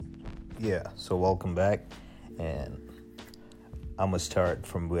Yeah, so welcome back. And I'm going to start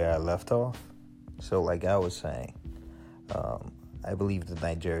from where I left off. So, like I was saying, I believe that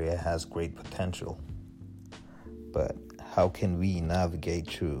Nigeria has great potential. But how can we navigate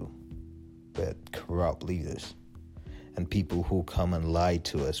through with corrupt leaders and people who come and lie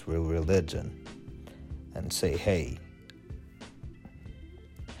to us with religion and say, hey,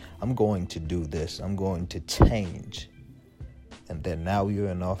 I'm going to do this, I'm going to change. And then now you're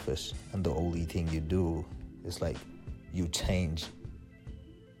in office, and the only thing you do is like you change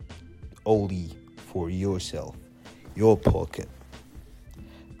only for yourself, your pocket.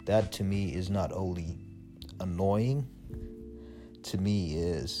 That to me is not only annoying, to me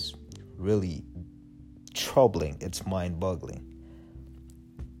is really troubling. It's mind-boggling.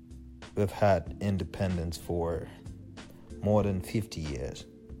 We've had independence for more than 50 years,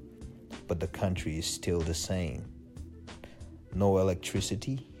 but the country is still the same. No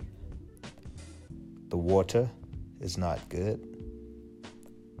electricity. The water is not good.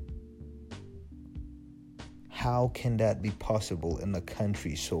 How can that be possible in a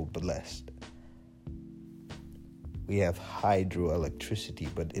country so blessed? We have hydroelectricity,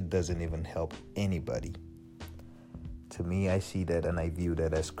 but it doesn't even help anybody. To me, I see that and I view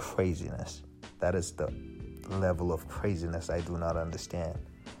that as craziness. That is the level of craziness I do not understand.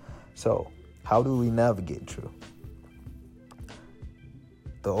 So, how do we navigate through?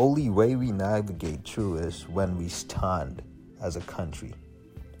 The only way we navigate through is when we stand as a country.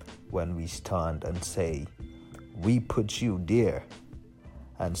 When we stand and say, we put you there,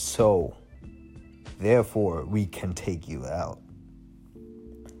 and so, therefore, we can take you out.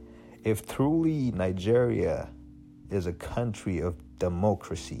 If truly Nigeria is a country of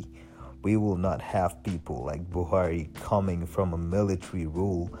democracy, we will not have people like Buhari coming from a military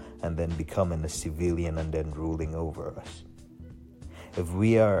rule and then becoming a civilian and then ruling over us. If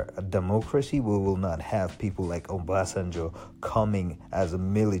we are a democracy, we will not have people like Obasanjo coming as a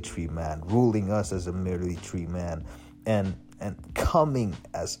military man, ruling us as a military man, and coming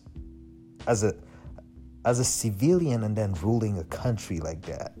as a civilian and then ruling a country like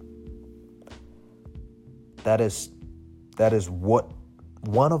that. That is what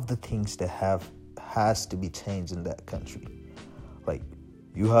one of the things that has to be changed in that country. Like,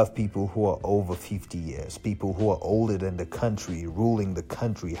 you have people who are over 50 years, people who are older than the country, ruling the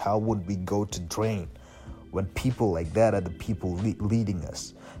country. How would we go to drain when people like that are the people leading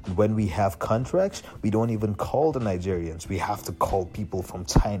us? And when we have contracts, we don't even call the Nigerians. We have to call people from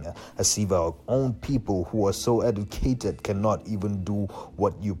China, as if our own people who are so educated cannot even do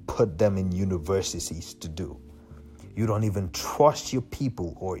what you put them in universities to do. You don't even trust your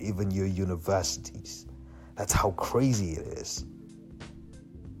people or even your universities. That's how crazy it is.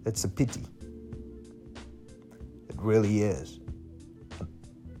 It's a pity. It really is.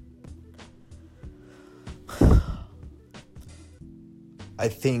 I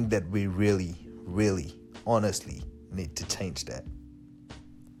think that we really, really, honestly need to change that.